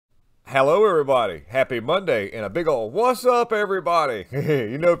Hello everybody, happy Monday, and a big old what's up everybody.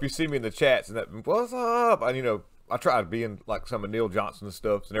 You know, if you see me in the chats and that what's up, and you know, I try to be in like some of Neil Johnson's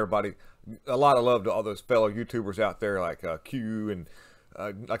stuff, and everybody, a lot of love to all those fellow YouTubers out there like Q and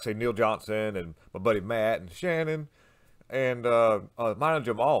like I say Neil Johnson and my buddy Matt and Shannon and mine and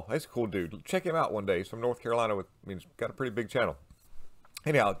Jamal. He's a cool dude. Check him out one day. He's from North Carolina he's got a pretty big channel.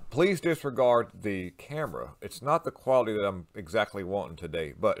 Anyhow, please disregard the camera. It's not the quality that I'm exactly wanting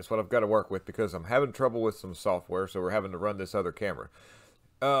today, but it's what I've got to work with because I'm having trouble with some software, so we're having to run this other camera.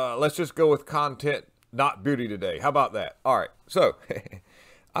 Let's just go with content, not beauty today. How about that? All right, so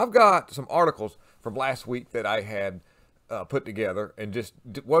I've got some articles from last week that I had put together and just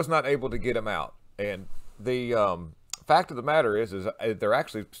was not able to get them out. And the fact of the matter is they're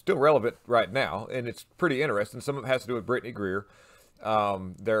actually still relevant right now, and it's pretty interesting. Some of it has to do with Brittany Greer.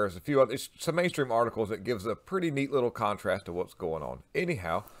 There's a few other, some mainstream articles that gives a pretty neat little contrast to what's going on.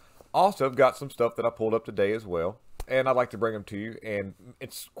 Anyhow, also I've got some stuff that I pulled up today as well, and I'd like to bring them to you. And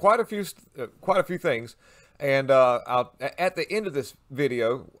it's quite a few things. And at the end of this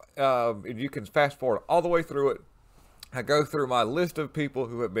video, you can fast forward all the way through it. I go through my list of people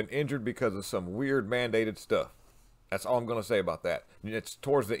who have been injured because of some weird mandated stuff. That's all I'm going to say about that. It's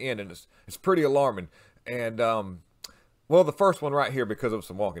towards the end, and it's pretty alarming. And well, the first one right here because of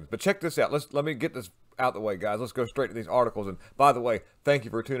some walk-ins. But check this out. Let me get this out the way, guys. Let's go straight to these articles. And by the way, thank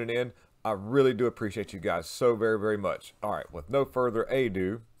you for tuning in. I really do appreciate you guys so very, very much. All right, with no further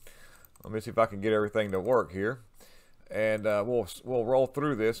ado, let me see if I can get everything to work here. And we'll roll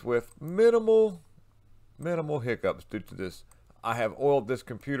through this with minimal hiccups due to this. I have oiled this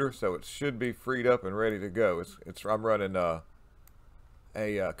computer, so it should be freed up and ready to go. I'm running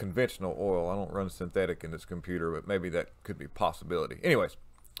a conventional oil. I don't run synthetic in this computer, but maybe that could be a possibility. Anyways,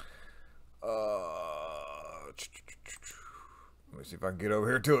 let me see if I can get over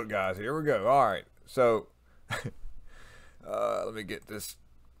here to it, guys. Here we go. All right, so let me get this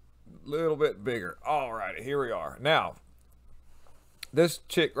a little bit bigger. All right, here we are. Now, this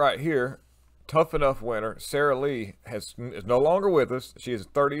chick right here, Tough Enough winner, Sarah Lee, is no longer with us. She is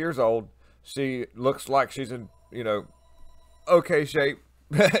 30 years old. She looks like she's in, okay shape,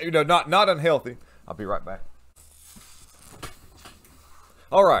 not unhealthy. I'll be right back.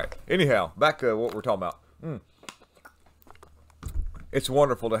 All right, anyhow, back to what we're talking about. It's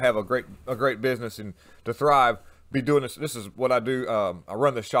wonderful to have a great business and to thrive, be doing this. This is what I do. I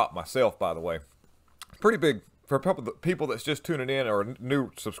run the shop myself, by the way. Pretty big for a couple of people that's just tuning in or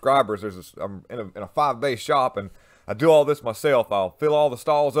new subscribers. I'm in a 5-bay shop, and I do all this myself. I'll fill all the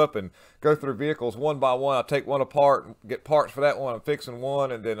stalls up and go through vehicles one by one. I take one apart and get parts for that one. I'm fixing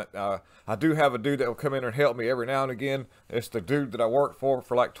one, and then I do have a dude that will come in and help me every now and again. It's the dude that I worked for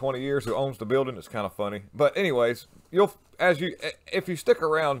like 20 years who owns the building. It's kind of funny. But anyways, if you stick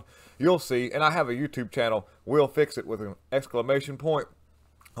around, you'll see. And I have a YouTube channel, We'll Fix It with an exclamation point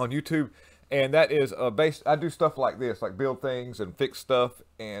on YouTube. And that is I do stuff like this, like build things and fix stuff,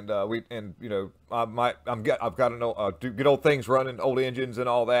 and I've got to know get old things running, old engines and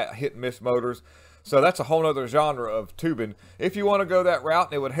all that, hit and miss motors. So that's a whole nother genre of tubing. If you want to go that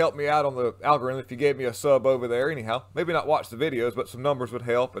route, it would help me out on the algorithm if you gave me a sub over there. Anyhow, maybe not watch the videos, but some numbers would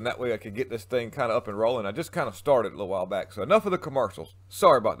help, and that way I could get this thing kind of up and rolling. I just kind of started a little while back, so enough of the commercials.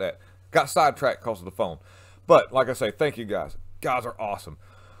 Sorry about that. Got sidetracked because of the phone. But like I say, thank you guys. Guys are awesome.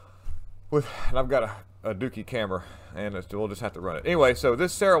 And I've got a Dookie camera, and we'll just have to run it. Anyway, so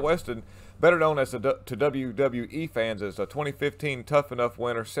this Sarah Weston, better known as to WWE fans as a 2015 Tough Enough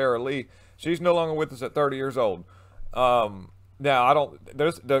winner, Sarah Lee, she's no longer with us at 30 years old. Now,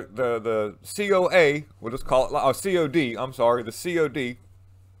 there's the COA, we'll just call it, COD, I'm sorry, the COD,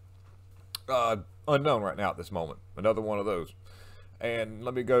 unknown right now at this moment. Another one of those. And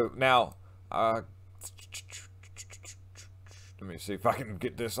let me go, now, let me see if I can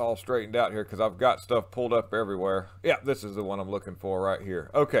get this all straightened out here because I've got stuff pulled up everywhere. Yeah, this is the one I'm looking for right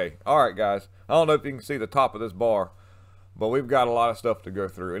here. Okay, all right, guys. I don't know if you can see the top of this bar, but we've got a lot of stuff to go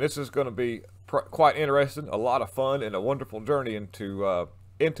through. And this is going to be quite interesting, a lot of fun, and a wonderful journey into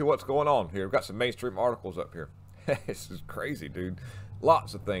what's going on here. We've got some mainstream articles up here. This is crazy, dude.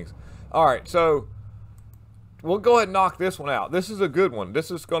 Lots of things. All right, so we'll go ahead and knock this one out. This is a good one.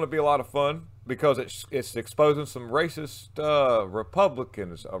 This is going to be a lot of fun, because it's exposing some racist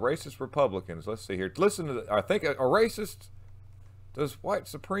Republicans, racist Republicans. Let's see here. Listen to I think a racist. Does white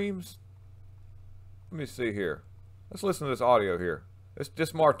supremes? Let me see here. Let's listen to this audio here. It's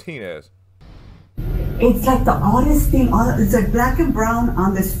just Martinez. It's like the oddest thing. It's like black and brown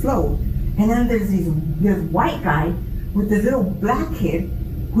on this float, and then there's this white guy with this little black kid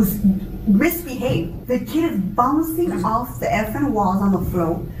who's misbehaved. The kid is bouncing off the effing walls on the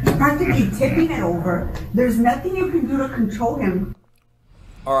floor, practically tipping it over. There's nothing you can do to control him.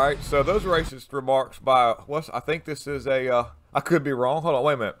 All right, so those racist remarks by I think this is a I could be wrong. Hold on,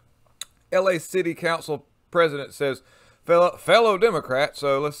 wait a minute. LA City Council president says fellow Democrat.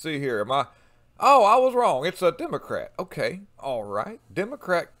 So let's see here. Oh, I was wrong. It's a Democrat. Okay, all right.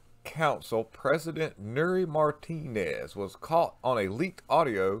 Democrat Council President Nuri Martinez was caught on a leaked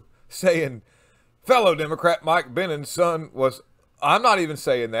audio saying fellow Democrat Mike Bennon's son was. I'm not even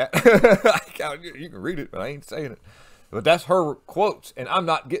saying that. You can read it, but I ain't saying it. But that's her quotes, and I'm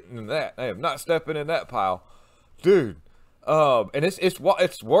not getting in that. I am not stepping in that pile, dude. And it's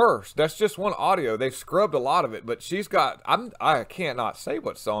worse. That's just one audio. They've scrubbed a lot of it, but she's got. I cannot say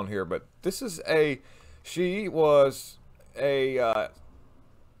what's on here, but this is she was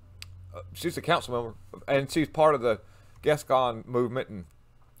she's a council member, and she's part of the Gascon movement, and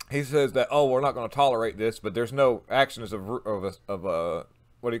he says that, oh, we're not going to tolerate this, but there's no actions of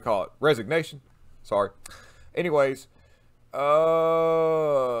what do you call it? Resignation. Sorry. Anyways,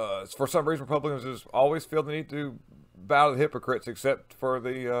 for some reason, Republicans just always feel the need to bow to the hypocrites, except for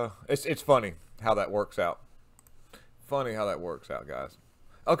the, it's funny how that works out. Funny how that works out, guys.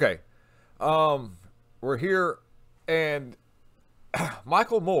 Okay. We're here, and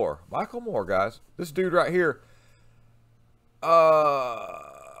Michael Moore, guys. This dude right here,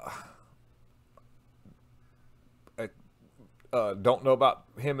 don't know about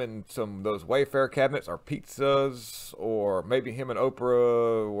him and some of those Wayfair cabinets or pizzas, or maybe him and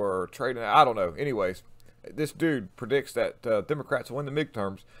Oprah were trading. I don't know. Anyways, this dude predicts that Democrats will win the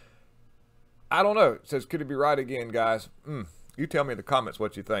midterms. I don't know. It says, could he be right again, guys? You tell me in the comments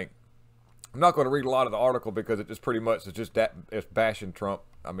what you think. I'm not going to read a lot of the article because it just pretty much is just that it's bashing Trump.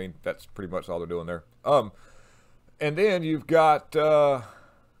 I mean, that's pretty much all they're doing there. And then you've got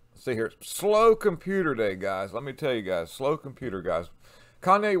let's see here, slow computer day, guys. Let me tell you guys, slow computer, guys.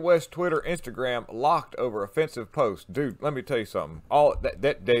 Kanye West Twitter, Instagram locked over offensive posts. Dude, let me tell you something. All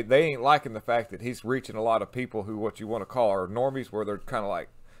that they ain't liking the fact that he's reaching a lot of people who what you want to call are normies, where they're kind of like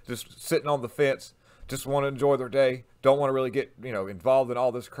just sitting on the fence, just want to enjoy their day, don't want to really get involved in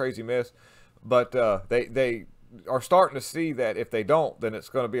all this crazy mess. But they are starting to see that if they don't, then it's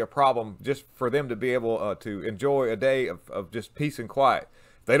going to be a problem just for them to be able to enjoy a day of just peace and quiet.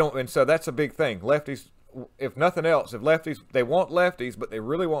 They don't, and so that's a big thing. Lefties, if nothing else, if lefties, they want lefties, but they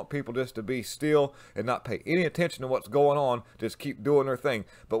really want people just to be still and not pay any attention to what's going on, just keep doing their thing.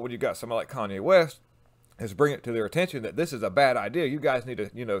 But when you got somebody like Kanye West, is bringing it to their attention that this is a bad idea. You guys need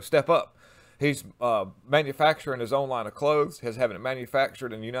to, step up. He's manufacturing his own line of clothes, has having it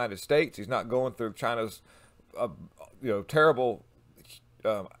manufactured in the United States. He's not going through China's, terrible,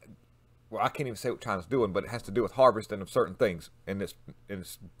 well, I can't even say what China's doing, but it has to do with harvesting of certain things. And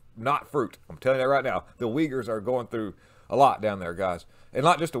it's not fruit. I'm telling you that right now. The Uyghurs are going through a lot down there, guys. And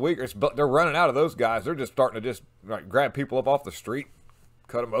not just the Uyghurs, but they're running out of those guys. They're just starting to just grab people up off the street,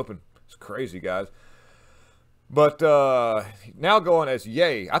 cut them open. It's crazy, guys. But now going as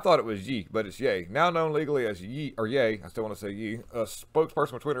Ye. I thought it was Ye, but it's Ye. Now known legally as Ye, or Ye. I still want to say Ye. A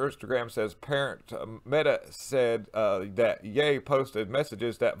spokesperson on Twitter or Instagram says parent Meta said that Ye posted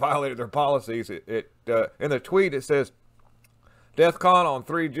messages that violated their policies. In the tweet, it says, "Death con on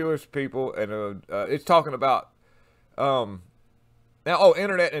 3 Jewish people," and it's talking about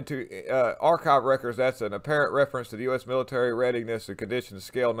internet into archive records. That's an apparent reference to the U.S. military readiness and conditions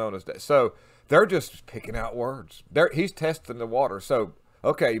scale known as that. So they're just picking out words. He's testing the water. So,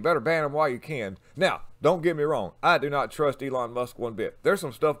 okay, you better ban him while you can. Now, don't get me wrong. I do not trust Elon Musk one bit. There's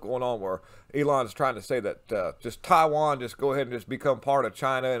some stuff going on where Elon is trying to say that just Taiwan, just go ahead and just become part of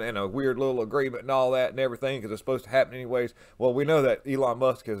China and a weird little agreement and all that and everything because it's supposed to happen anyways. Well, we know that Elon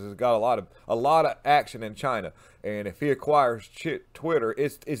Musk has got a lot of action in China. And if he acquires Twitter,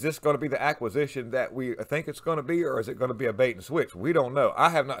 is this going to be the acquisition that we think it's going to be, or is it going to be a bait and switch? We don't know.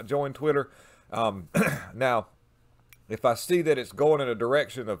 I have not joined Twitter. Now, if I see that it's going in a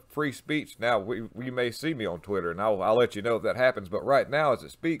direction of free speech, now we may see me on Twitter, and I'll let you know if that happens. But right now, as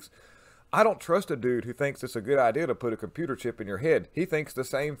it speaks, I don't trust a dude who thinks it's a good idea to put a computer chip in your head. He thinks the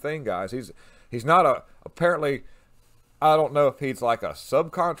same thing, guys. He's not apparently. I don't know if he's like a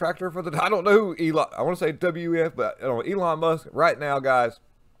subcontractor for I don't know who Elon. I want to say WF, but Elon Musk right now, guys.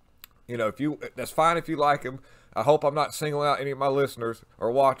 That's fine if you like him. I hope I'm not singling out any of my listeners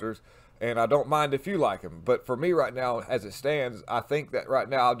or watchers. And I don't mind if you like him. But for me right now, as it stands, I think that right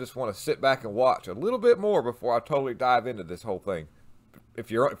now I just want to sit back and watch a little bit more before I totally dive into this whole thing.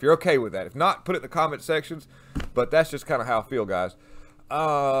 If you're okay with that. If not, put it in the comment sections. But that's just kind of how I feel, guys.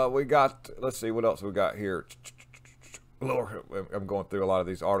 We got, let's see what else we got here. Lord, I'm going through a lot of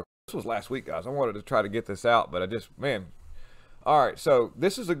these articles. was last week, guys. I wanted to try to get this out, but I just, man. All right, so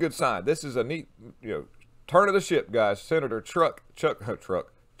this is a good sign. This is a neat, turn of the ship, guys. Senator Chuck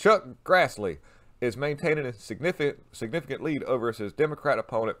Grassley is maintaining a significant lead over his Democrat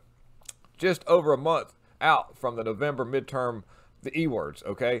opponent, just over a month out from the November midterm, the E words,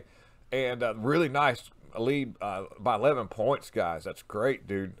 okay, and really nice lead by 11 points, guys. That's great,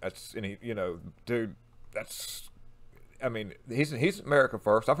 dude. That's dude. That's. I mean, he's America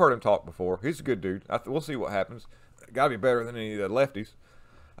first. I've heard him talk before. He's a good dude. We'll see what happens. Got to be better than any of the lefties.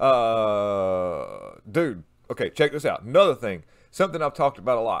 Dude, okay, check this out. Another thing, something I've talked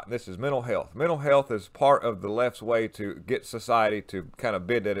about a lot, and this is mental health. Mental health is part of the left's way to get society to kind of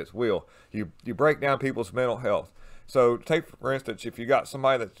bend at its will. You break down people's mental health. So take, for instance, if you got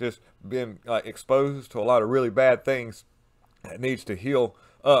somebody that's just been exposed to a lot of really bad things that needs to heal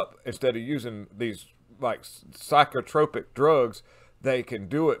up, instead of using these like psychotropic drugs, they can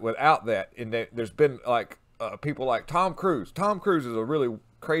do it without that. And there's been people like Tom Cruise. Tom Cruise is a really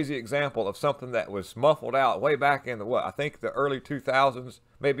crazy example of something that was muffled out way back in the, I think the early 2000s,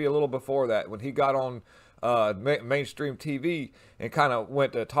 maybe a little before that, when he got on mainstream TV and kind of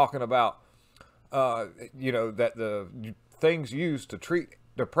went to talking about, that the things used to treat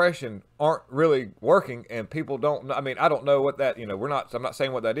depression aren't really working, and people don't, I mean, I don't know what that, I'm not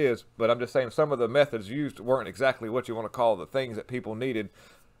saying what that is, but I'm just saying some of the methods used weren't exactly what you want to call the things that people needed,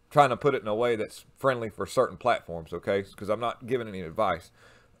 trying to put it in a way that's friendly for certain platforms, okay? Because I'm not giving any advice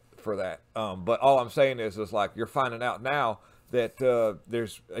for that. But all I'm saying is like, you're finding out now that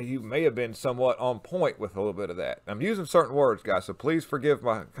you may have been somewhat on point with a little bit of that. I'm using certain words, guys, so please forgive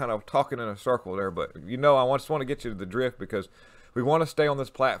my kind of talking in a circle there, but I just want to get you to the drift, because we want to stay on this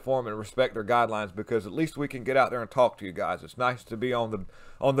platform and respect their guidelines, because at least we can get out there and talk to you guys. It's nice to be on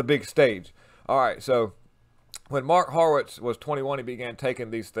the big stage. All right, so when Mark Horowitz was 21, he began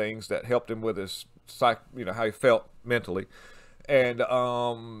taking these things that helped him with his how he felt mentally, and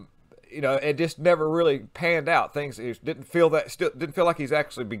it just never really panned out. Things didn't feel like he's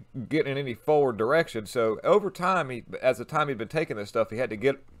actually getting in any forward direction. So over time, as the time he'd been taking this stuff, he had to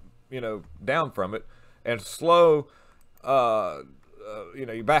get down from it and slow.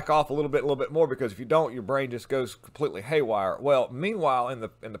 You back off a little bit more, because if you don't, your brain just goes completely haywire. Well, meanwhile, in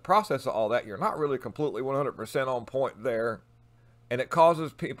the process of all that, you're not really completely 100% on point there, and it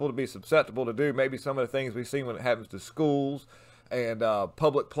causes people to be susceptible to do maybe some of the things we see when it happens to schools and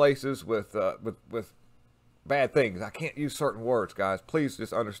public places with bad things. I can't use certain words, guys. Please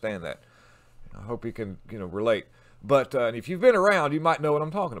just understand that. I hope you can relate. But if you've been around, you might know what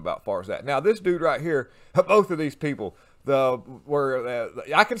I'm talking about as far as that. Now, this dude right here, both of these people,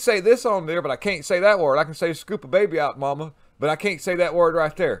 I can say this on there, but I can't say that word. I can say scoop a baby out, mama, but I can't say that word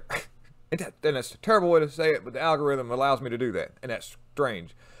right there. And that's a terrible way to say it, but the algorithm allows me to do that, and that's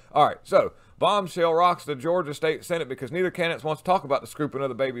strange. All right, so bombshell rocks the Georgia State Senate because neither candidate wants to talk about the scooping of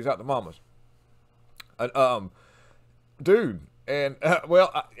the babies out the mamas. Dude, and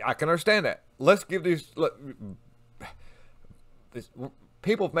I can understand that. Let's give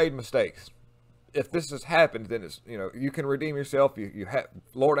people have made mistakes. If this has happened, then it's, you can redeem yourself.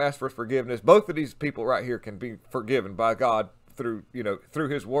 Lord asks for forgiveness. Both of these people right here can be forgiven by God through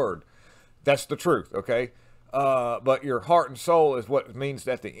his word. That's the truth, okay? But your heart and soul is what means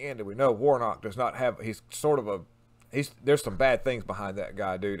at the end. And we know Warnock does not have, there's some bad things behind that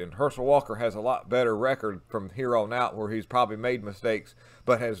guy, dude. And Herschel Walker has a lot better record from here on out, where he's probably made mistakes,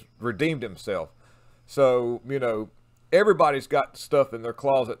 but has redeemed himself. So, everybody's got stuff in their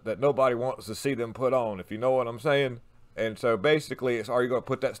closet that nobody wants to see them put on, if you know what I'm saying. And so basically, it's, are you going to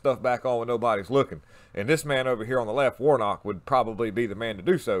put that stuff back on when nobody's looking? And this man over here on the left, Warnock, would probably be the man to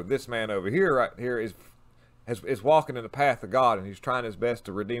do so. This man over here, right here, is walking in the path of God, and he's trying his best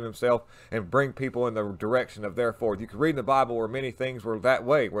to redeem himself and bring people in the direction of their forth. You can read in the Bible where many things were that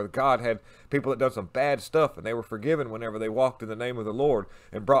way, where God had people that done some bad stuff, and they were forgiven whenever they walked in the name of the Lord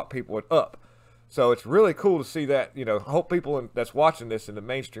and brought people up. So it's really cool to see that, I hope people that's watching this in the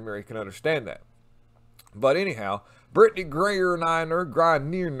mainstream area can understand that. But anyhow, Brittany Griner,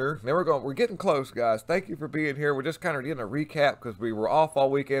 we're getting close, guys. Thank you for being here. We're just kind of getting a recap because we were off all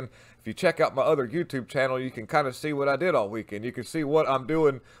weekend. If you check out my other YouTube channel, you can kind of see what I did all weekend. You can see what I'm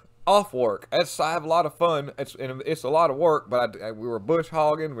doing off work. I have a lot of fun. It's a lot of work, but we were bush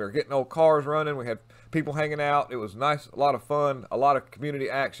hogging. We were getting old cars running. We had people hanging out. It was nice, a lot of fun, a lot of community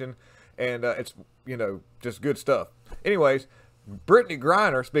action. And it's, just good stuff. Anyways, Brittany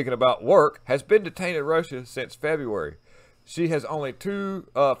Griner, speaking about work, has been detained in Russia since February. She has only 2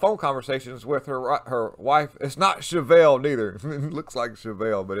 phone conversations with her wife. It's not Chevelle neither. It looks like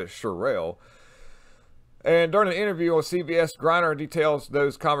Chevelle, but it's Sherelle. And during an interview on CBS, Griner details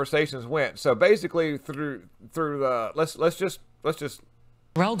those conversations went. So basically, through the let's just.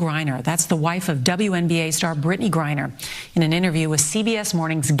 Sherelle Griner, that's the wife of WNBA star Brittany Griner. In an interview with CBS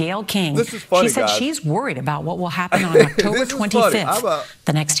Morning's Gayle King, this is funny, she said guys. She's worried about what will happen on October 25th,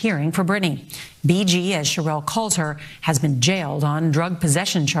 the next hearing for Brittany. BG, as Sherelle calls her, has been jailed on drug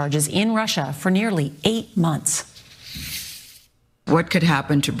possession charges in Russia for nearly 8 months. What could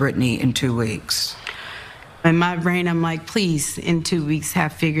happen to Brittany in 2 weeks? In my brain, I'm like, please, in 2 weeks,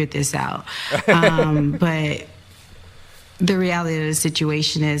 have figured this out. But the reality of the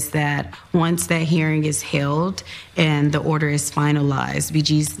situation is that once that hearing is held and the order is finalized,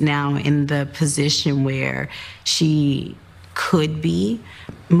 BG's now in the position where she could be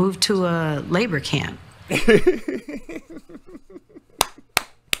moved to a labor camp.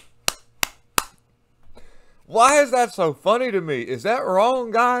 Why is that so funny to me? Is that wrong,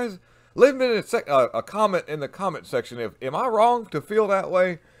 guys? Leave me a comment in the comment section. Am I wrong to feel that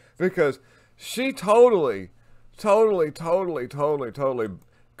way? Because she totally completely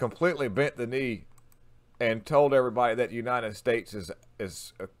bent the knee and told everybody that the United States is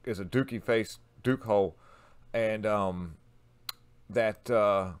a dookie face duke hole, and that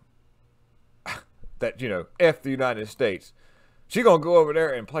you know, F the United States. She gonna go over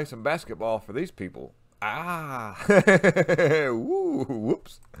there and play some basketball for these people. Woo,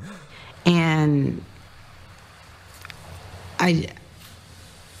 whoops. And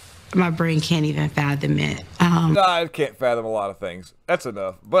my brain can't even fathom it. No, I can't fathom a lot of things. That's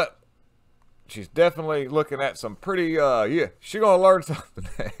enough. But she's definitely looking at some pretty, yeah, she's going to learn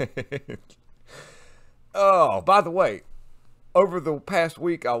something. Oh, by the way, over the past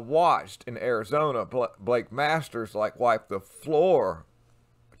week, I watched in Arizona, Blake Masters, like, wipe the floor.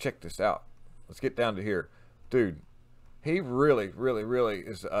 Check this out. Let's get down to here. Dude, he really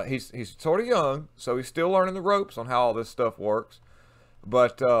is, he's sort of young, so he's still learning the ropes on how all this stuff works.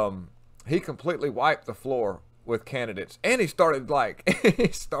 But he completely wiped the floor with candidates, and he started like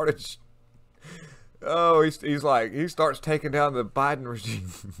he's like, he starts taking down the Biden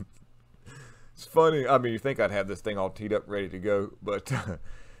regime. It's funny. I mean, you think I'd have this thing all teed up, ready to go, but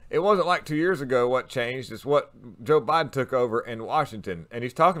it wasn't like 2 years ago. What changed is what Joe Biden took over in Washington, and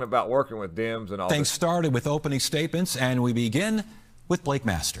he's talking about working with Dems and all. Things started with opening statements, and we begin with Blake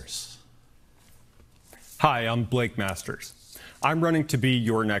Masters. Hi, I'm Blake Masters. I'm running to be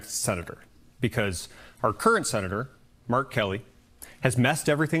your next senator because our current senator, Mark Kelly, has messed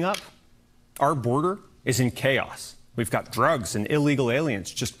everything up. Our border is in chaos. We've got drugs and illegal aliens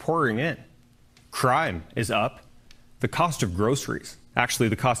just pouring in. Crime is up. The cost of groceries, actually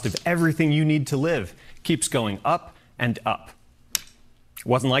the cost of everything you need to live, keeps going up and up. It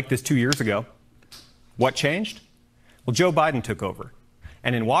wasn't like this 2 years ago. What changed? Well, Joe Biden took over.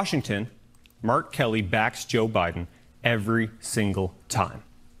 And in Washington, Mark Kelly backs Joe Biden every single time,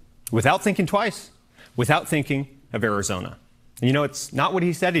 without thinking twice, without thinking of Arizona. And you know, it's not what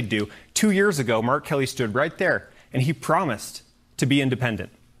he said he'd do. 2 years ago, Mark Kelly stood right there and he promised to be independent,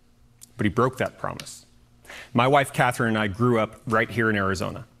 but he broke that promise. My wife, Catherine, and I grew up right here in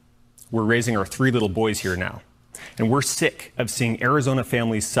Arizona. We're raising our 3 little boys here now, and we're sick of seeing Arizona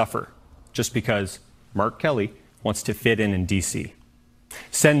families suffer just because Mark Kelly wants to fit in D.C.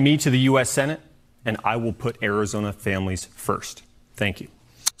 Send me to the U.S. Senate, and I will put Arizona families first. Thank you.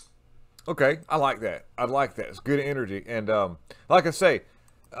 Okay, I like that. I like that. It's good energy. And like I say,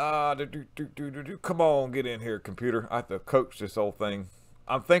 come on, get in here, computer. I have to coach this whole thing.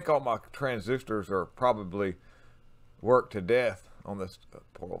 I think all my transistors are probably worked to death on this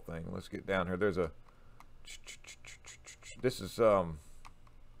poor old thing. Let's get down here. There's a... This is...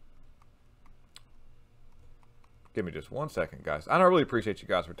 Give me just 1 second, guys. I really appreciate you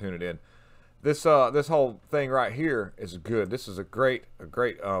guys for tuning in. This whole thing right here is good. This is a great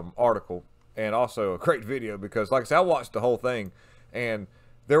article, and also a great video, because like I said, I watched the whole thing, and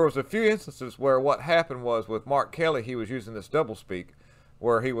there was a few instances where what happened was with Mark Kelly, he was using this doublespeak,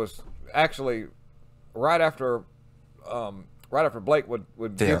 where he was actually right after Blake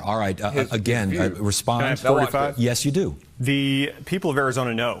would there. All right. Again, respond. 45? Yes, you do. The people of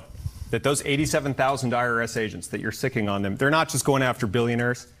Arizona know that those 87,000 IRS agents that you're sicking on them, they're not just going after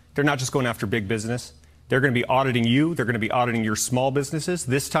billionaires. They're not just going after big business. They're going to be auditing you. They're going to be auditing your small businesses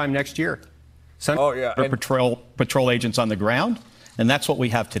this time next year. Oh, yeah. Patrol agents on the ground, and that's what we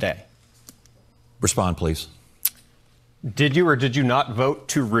have today. Respond, please. Did you or did you not vote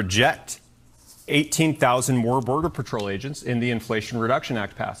to reject 18,000 more Border Patrol agents in the Inflation Reduction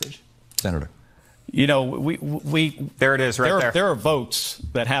Act passage? Senator. You know, there it is right there. There are votes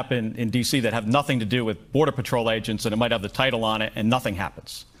that happen in D.C. that have nothing to do with Border Patrol agents, and it might have the title on it, and nothing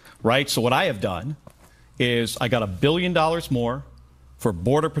happens, right? So what I have done is I got $1 billion more for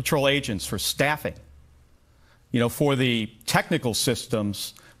Border Patrol agents, for staffing, for the technical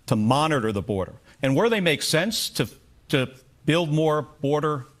systems to monitor the border. And where they make sense, to build more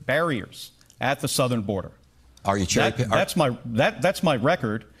border barriers at the southern border. Are you that's my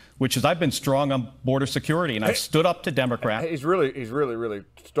record, which is I've been strong on border security, and I've stood up to Democrats. He's really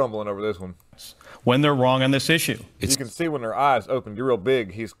stumbling over this one. When they're wrong on this issue. You can see when their eyes open real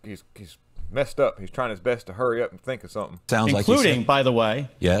big, he's messed up. He's trying his best to hurry up and think of something. Sounds like including, by the way,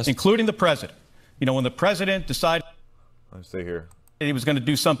 yes, including the president. When the president decided let's see here, he was going to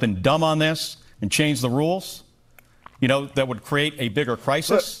do something dumb on this and change the rules, that would create a bigger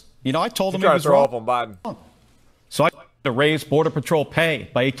crisis. Look, I told him he was wrong. Off on Biden. So I to raise Border Patrol pay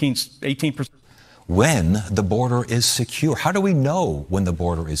by 18%. When the border is secure. How do we know when the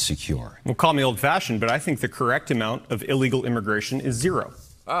border is secure? Well, call me old-fashioned, but I think the correct amount of illegal immigration is 0.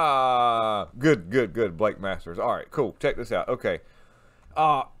 Good, Blake Masters. All right, cool. Check this out. Okay.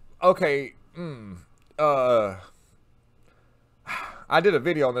 I did a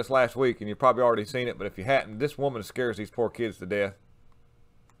video on this last week, and you've probably already seen it, but if you hadn't, this woman scares these poor kids to death.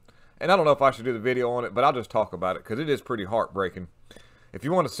 And I don't know if I should do the video on it, but I'll just talk about it because it is pretty heartbreaking. If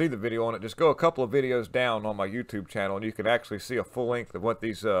you want to see the video on it, just go a couple of videos down on my YouTube channel, and you can actually see a full length of what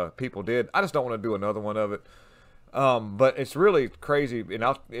these people did. I just don't want to do another one of it. But it's really crazy, and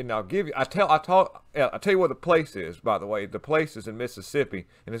I'll give you. I'll tell you what the place is. By the way, the place is in Mississippi,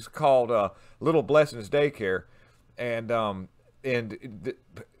 and it's called Little Blessings Daycare,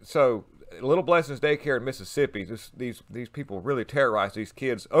 so Little Blessings Daycare in Mississippi. These people really terrorize these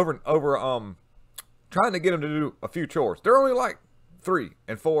kids over trying to get them to do a few chores. They're only like 3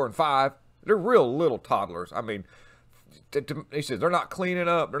 and 4 and 5. They're real little toddlers. I mean, he says they're not cleaning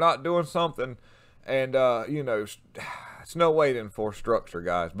up, they're not doing something. And, it's no way to enforce structure,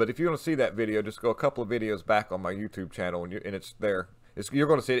 guys. But if you want to see that video, just go a couple of videos back on my YouTube channel, and it's there. You're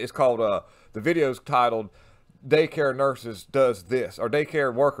going to see it. It's called, the video's titled, Daycare Nurses Does This, or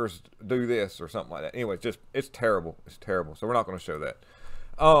Daycare Workers Do This, or something like that. Anyway, it's terrible. It's terrible. So we're not going to show that.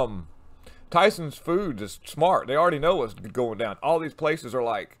 Tyson's Foods is smart. They already know what's going down. All these places are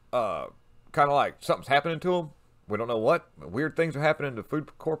like, kind of like something's happening to them. We don't know what. Weird things are happening to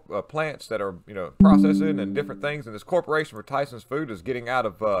food plants that are, processing and different things. And this corporation for Tyson's Food is getting out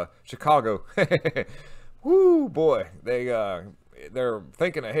of Chicago. Woo, boy. They're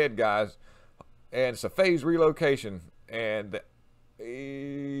thinking ahead, guys. And it's a phased relocation. And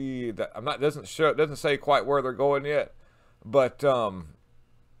doesn't say quite where they're going yet. But I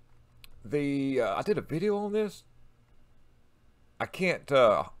did a video on this. I can't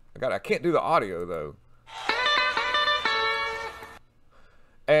do the audio though.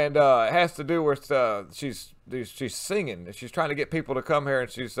 And it has to do with she's singing. She's trying to get people to come here,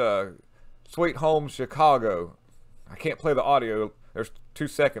 and she's Sweet Home Chicago. I can't play the audio. There's 2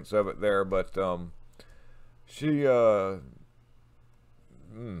 seconds of it there, but she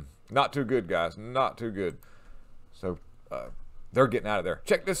not too good, guys. Not too good. So they're getting out of there.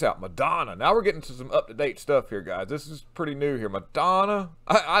 Check this out, Madonna. Now we're getting to some up-to-date stuff here, guys. This is pretty new here. Madonna,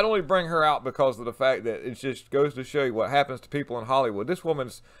 I'd only bring her out because of the fact that it just goes to show you what happens to people in Hollywood. This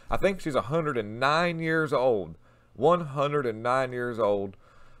woman's, I think she's 109 years old. 109 years old.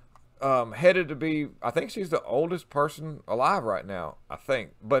 Headed to be, I think she's the oldest person alive right now, I think.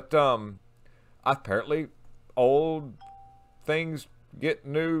 But apparently old things get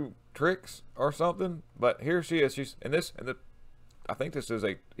new tricks or something. But here she is. She's in this, I think this is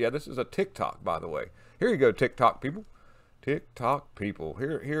this is a TikTok, by the way. Here you go, TikTok people. TikTok people.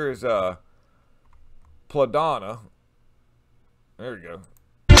 Here is Pladonna. There you go.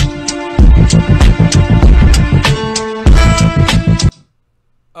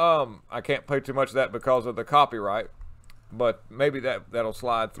 I can't play too much of that because of the copyright, but maybe that'll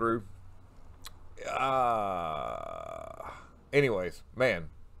slide through. Anyways, man.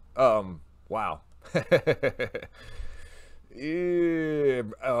 Wow. Yeah,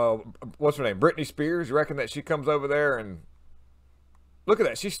 what's her name? Britney Spears. You reckon that she comes over there and look at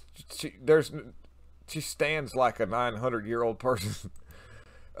that? She stands like a 900-year-old person.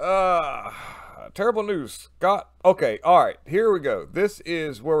 Terrible news, Scott. Okay, all right, here we go. This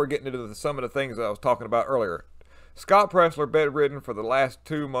is where we're getting into some of the things that I was talking about earlier. Scott Presler, bedridden for the last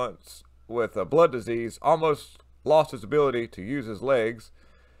 2 months with a blood disease, almost lost his ability to use his legs,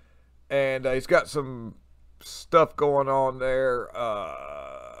 and he's got some stuff going on there.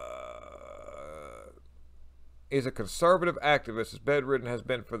 Is a conservative activist. His bedridden has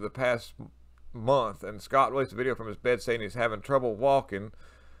been for the past month, and Scott released a video from his bed saying he's having trouble walking.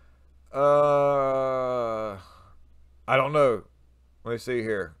 I don't know. Let me see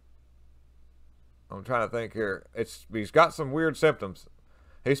here. I'm trying to think here. He's got some weird symptoms.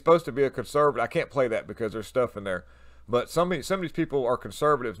 He's supposed to be a conservative. I can't play that because there's stuff in there. But some of these people are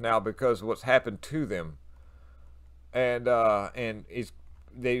conservatives now because of what's happened to them. And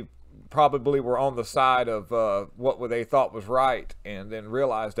they probably were on the side of what they thought was right, and then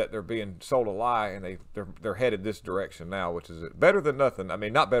realized that they're being sold a lie, and they're headed this direction now, which is better than nothing. I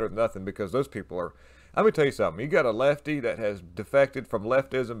mean, not better than nothing, because those people are. Let me tell you something. You got a lefty that has defected from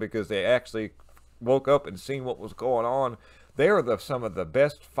leftism because they actually woke up and seen what was going on. They are some of the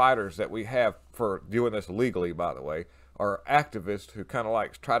best fighters that we have for doing this legally, by the way, are activists who kind of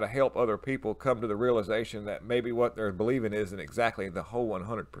like try to help other people come to the realization that maybe what they're believing isn't exactly the whole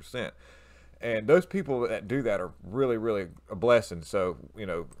 100%. And those people that do that are really, really a blessing. So, you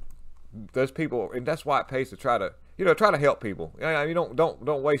know, those people, and that's why it pays to try to, you know, try to help people. You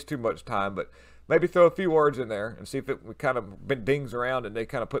don't waste too much time, but maybe throw a few words in there and see if it kind of dings around and they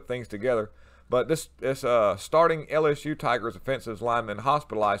kind of put things together. But this starting LSU Tigers offensive lineman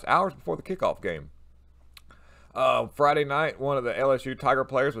hospitalized hours before the kickoff game. Friday night, one of the LSU Tiger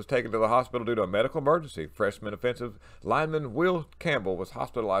players was taken to the hospital due to a medical emergency. Freshman offensive lineman Will Campbell was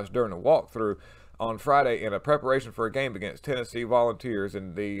hospitalized during a walkthrough on Friday in a preparation for a game against Tennessee Volunteers.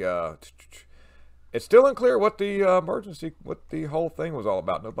 And it's still unclear what the emergency, what the whole thing was all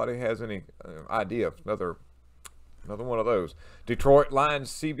about. Nobody has any idea. Another one of those. Detroit Lions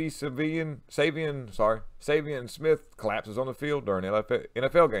Savion Smith collapses on the field during an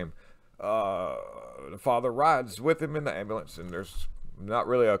NFL game. The father rides with him in the ambulance, and there's not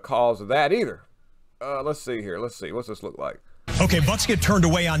really a cause of that either. Let's see here. Let's see. What's this look like? Okay, Bucks get turned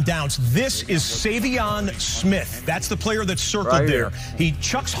away on downs. This is Savion Smith. That's the player that's circled right there. He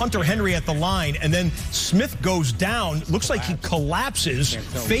chucks Hunter Henry at the line, and then Smith goes down. Looks like he collapses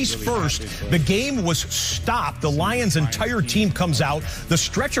face first. The game was stopped. The Lions' entire team comes out. The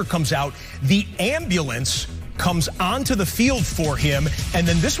stretcher comes out. The ambulance comes onto the field for him. And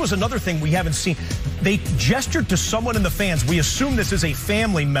then this was another thing we haven't seen. They gestured to someone in the fans. We assume this is a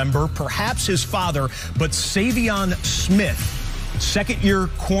family member, perhaps his father, but Savion Smith, second-year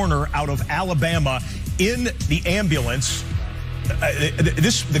corner out of Alabama, in the ambulance.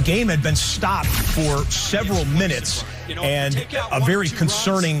 The game had been stopped for several minutes, and a very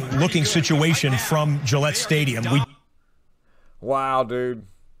concerning-looking situation from Gillette Stadium. Wow, dude.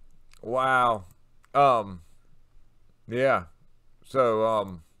 Wow. Yeah.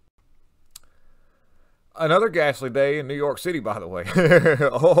 So, another ghastly day in New York City, by the way.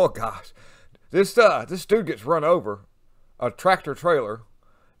 Oh, gosh. This dude gets run over, a tractor trailer,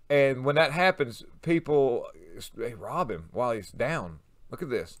 and when that happens, people, they rob him while he's down. Look at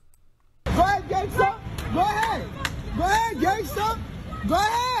this. Go ahead, gangsta. Go ahead. Go ahead, gangsta. Go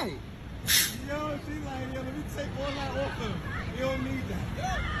ahead. Yo, she's like, yo, let me take one line off him. You don't need that.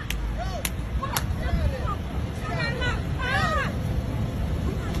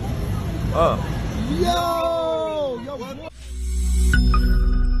 Yo,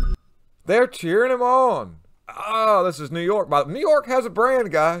 they're cheering him on. Oh, this is New York. New York has a brand,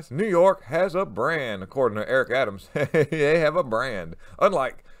 guys. New York has a brand, according to Eric Adams. They have a brand,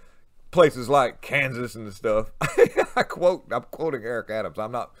 unlike places like Kansas and stuff. I'm quoting Eric Adams.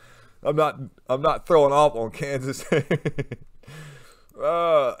 I'm not throwing off on Kansas.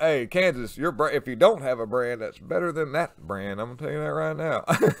 Hey, Kansas, if you don't have a brand that's better than that brand, I'm gonna tell you that right now.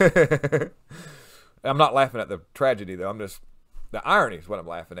 I'm not laughing at the tragedy, though. The irony is what I'm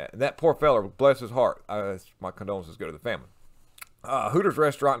laughing at. And that poor fella, bless his heart. My condolences go to the family. Hooters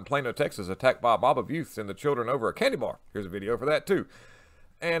restaurant in Plano, Texas, attacked by a mob of youths and the children over a candy bar. Here's a video for that, too.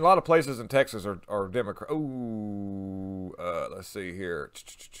 And a lot of places in Texas are Democrat. Ooh, let's see here.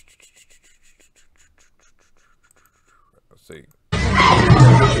 Let's see.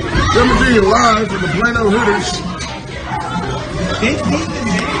 Coming to you live from the Plano Hooters.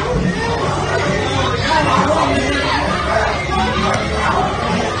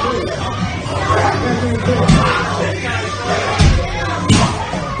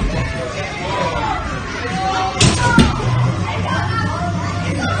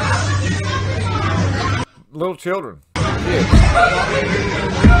 Little children.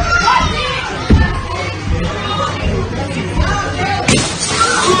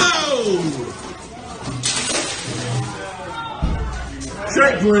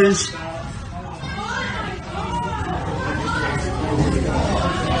 Check, please.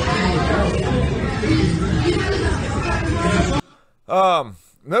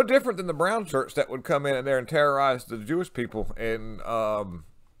 No different than the brown shirts that would come in there and terrorize the Jewish people in the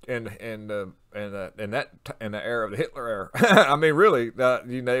era of the Hitler era. I mean, really,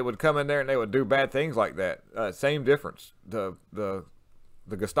 they would come in there and they would do bad things like that. Same difference. The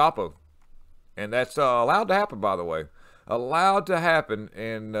Gestapo. And that's allowed to happen, by the way. Allowed to happen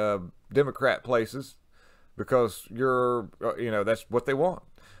in Democrat places because that's what they want.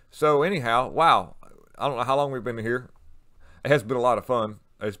 So anyhow, wow. I don't know how long we've been here. It has been a lot of fun.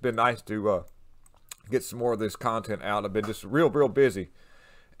 It's been nice to get some more of this content out. I've been just real busy.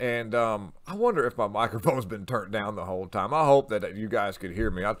 And I wonder if my microphone's been turned down the whole time. I hope that you guys could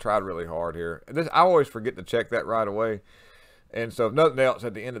hear me. I tried really hard here. I always forget to check that right away. And so if nothing else,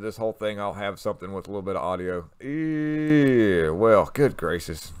 at the end of this whole thing, I'll have something with a little bit of audio. Yeah, well, good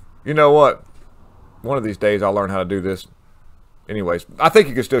gracious. You know what? One of these days I'll learn how to do this. Anyways, I think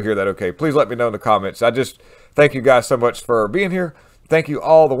you can still hear that okay. Please let me know in the comments. I just thank you guys so much for being here. Thank you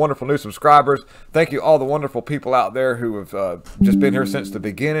all the wonderful new subscribers. Thank you all the wonderful people out there who have just been here since the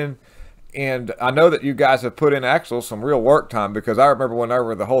beginning. And I know that you guys have put in some real work time, because I remember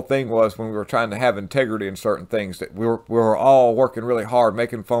whenever the whole thing was when we were trying to have integrity in certain things, that we were all working really hard,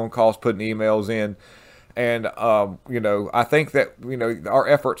 making phone calls, putting emails in. And, I think that, our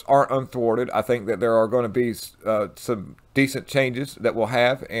efforts aren't unthwarted. I think that there are going to be some decent changes that we'll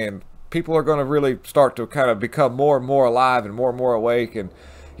have, and people are going to really start to kind of become more and more alive and more awake. And,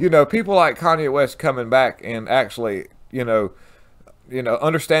 people like Kanye West coming back and actually,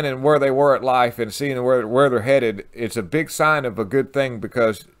 understanding where they were at life and seeing where they're headed, it's a big sign of a good thing,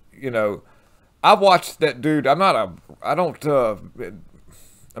 because, I've watched that dude. I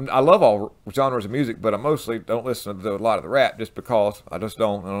love all genres of music, but I mostly don't listen to a lot of the rap just because I just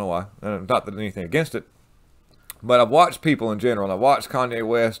don't. I don't know why. Not that anything against it, but I've watched people in general. And I've watched Kanye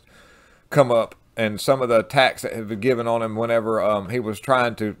West come up, and some of the attacks that have been given on him whenever he was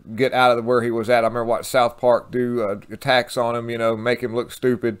trying to get out of where he was at. I remember watching South Park do attacks on him, make him look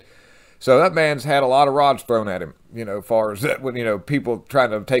stupid. So that man's had a lot of rods thrown at him, as far as that, when people trying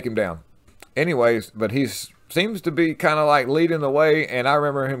to take him down. Anyways, but seems to be kind of like leading the way. And I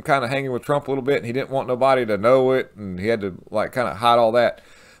remember him kind of hanging with Trump a little bit, and he didn't want nobody to know it, and he had to like kind of hide all that.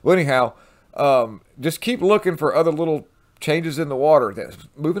 Well, anyhow, just keep looking for other little changes in the water that's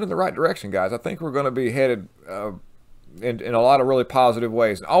moving in the right direction, guys. I think we're going to be headed in a lot of really positive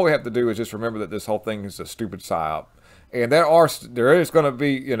ways. And all we have to do is just remember that this whole thing is a stupid psyop, and there is going to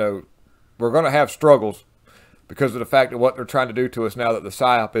be, we're going to have struggles because of the fact of what they're trying to do to us now that the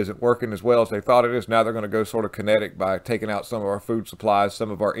psyop isn't working as well as they thought it is. Now they're going to go sort of kinetic by taking out some of our food supplies,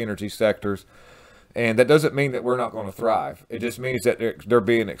 some of our energy sectors. And that doesn't mean that we're not going to thrive. It just means that they're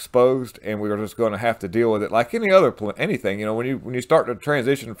being exposed, and we're just going to have to deal with it like anything. When you start to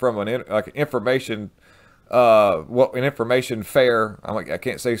transition from an information fair, I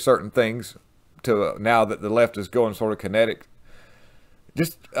can't say certain things, to now that the left is going sort of kinetic.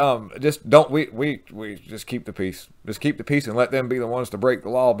 Just keep the peace. Just keep the peace and let them be the ones to break the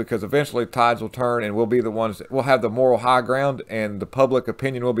law, because eventually tides will turn, and we'll be the ones that will have the moral high ground, and the public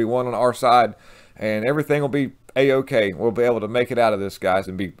opinion will be one on our side, and everything will be a-okay. We'll be able to make it out of this, guys,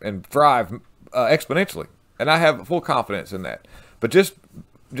 and thrive exponentially. And I have full confidence in that. But just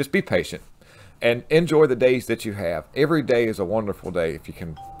be patient and enjoy the days that you have. Every day is a wonderful day if you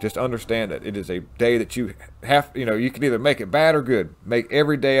can just understand that it is a day that you have, you can either make it bad or good. Make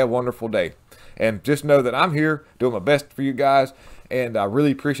every day a wonderful day. And just know that I'm here doing my best for you guys, and I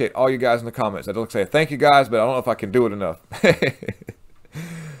really appreciate all you guys in the comments. I'd like to say thank you guys, but I don't know if I can do it enough.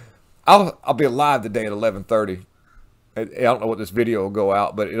 I'll be live today at 11:30. I don't know what this video will go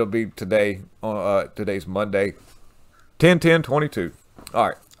out, but it'll be today. Today's Monday, 10/10/22.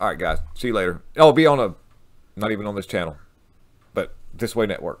 All right, guys. See you later. I'll be not even on this channel, but This Way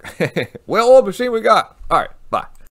Network. Well-oiled machine we got. All right, bye.